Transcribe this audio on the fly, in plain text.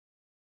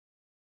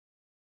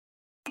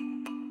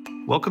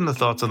Welcome to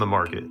Thoughts on the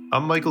Market.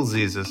 I'm Michael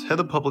Zezas, Head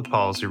of Public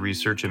Policy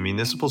Research and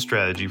Municipal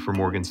Strategy for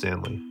Morgan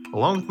Stanley.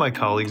 Along with my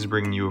colleagues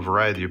bringing you a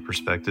variety of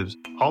perspectives,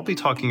 I'll be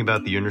talking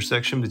about the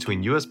intersection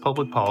between U.S.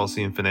 public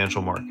policy and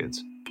financial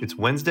markets. It's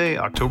Wednesday,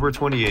 October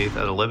 28th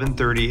at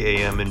 11:30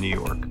 a.m. in New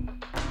York.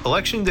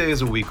 Election Day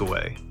is a week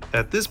away.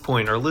 At this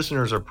point, our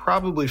listeners are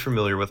probably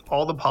familiar with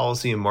all the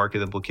policy and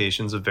market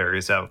implications of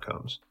various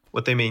outcomes.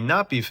 What they may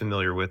not be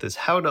familiar with is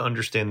how to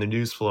understand the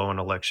news flow on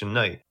election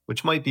night,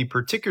 which might be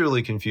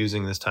particularly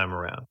confusing this time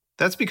around.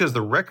 That's because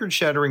the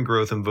record-shattering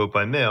growth in vote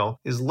by mail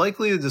is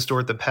likely to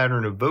distort the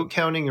pattern of vote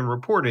counting and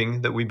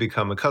reporting that we've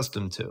become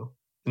accustomed to.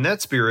 In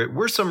that spirit,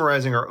 we're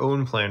summarizing our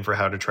own plan for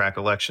how to track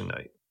election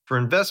night. For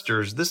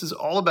investors, this is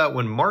all about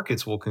when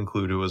markets will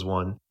conclude who has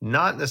won,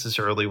 not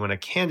necessarily when a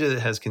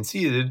candidate has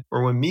conceded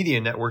or when media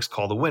networks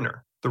call the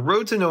winner. The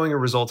road to knowing a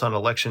result on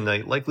election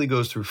night likely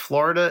goes through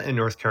Florida and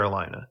North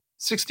Carolina.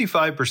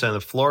 65%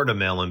 of Florida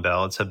mail-in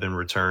ballots have been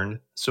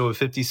returned, so have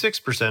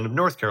 56% of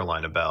North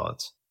Carolina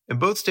ballots. And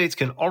both states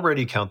can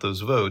already count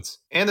those votes,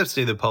 and have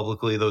stated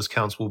publicly those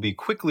counts will be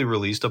quickly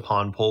released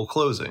upon poll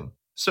closing.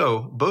 So,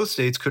 both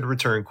states could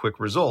return quick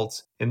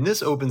results, and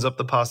this opens up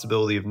the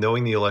possibility of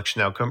knowing the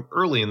election outcome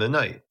early in the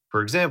night.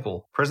 For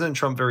example, President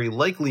Trump very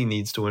likely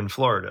needs to win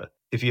Florida.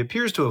 If he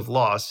appears to have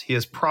lost, he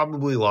has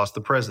probably lost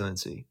the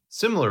presidency.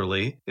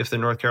 Similarly, if the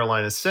North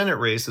Carolina Senate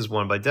race is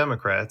won by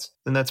Democrats,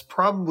 then that's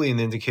probably an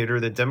indicator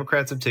that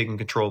Democrats have taken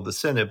control of the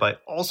Senate by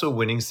also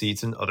winning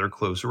seats in other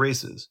close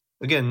races.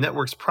 Again,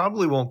 networks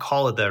probably won't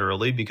call it that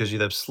early because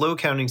you'd have slow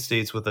counting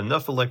states with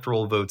enough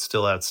electoral votes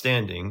still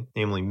outstanding,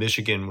 namely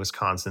Michigan,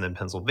 Wisconsin, and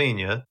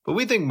Pennsylvania, but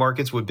we think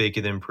markets would bake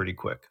it in pretty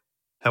quick.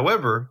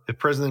 However, if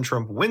President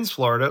Trump wins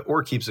Florida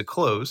or keeps it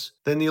close,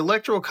 then the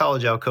Electoral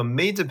College outcome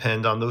may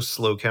depend on those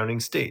slow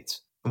counting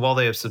states. And while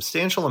they have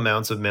substantial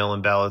amounts of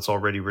mail-in ballots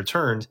already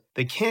returned,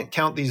 they can't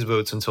count these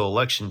votes until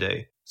Election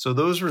Day, so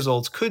those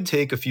results could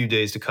take a few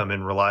days to come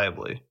in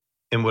reliably.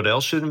 And what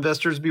else should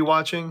investors be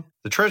watching?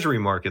 The Treasury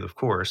market, of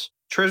course.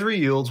 Treasury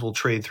yields will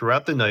trade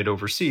throughout the night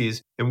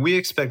overseas, and we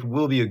expect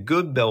will be a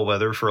good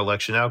bellwether for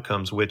election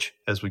outcomes which,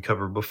 as we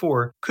covered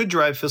before, could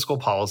drive fiscal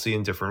policy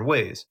in different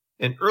ways.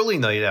 An early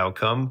night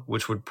outcome,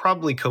 which would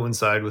probably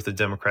coincide with a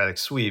Democratic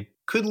sweep,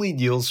 could lead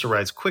yields to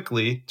rise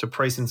quickly to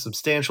price in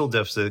substantial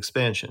deficit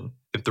expansion.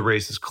 If the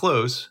race is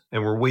close,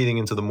 and we're waiting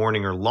into the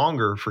morning or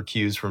longer for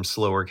cues from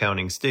slower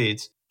counting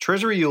states,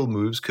 Treasury yield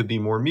moves could be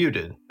more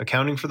muted,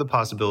 accounting for the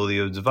possibility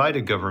of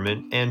divided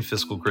government and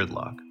fiscal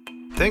gridlock.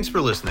 Thanks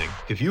for listening.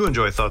 If you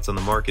enjoy Thoughts on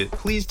the Market,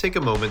 please take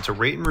a moment to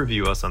rate and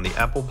review us on the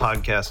Apple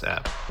Podcast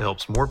app. It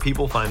helps more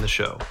people find the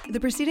show. The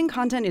preceding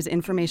content is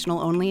informational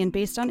only and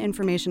based on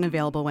information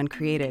available when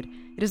created.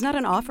 It is not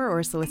an offer or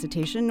a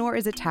solicitation, nor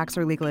is it tax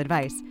or legal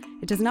advice.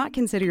 It does not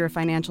consider your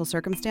financial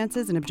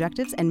circumstances and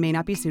objectives and may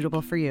not be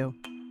suitable for you.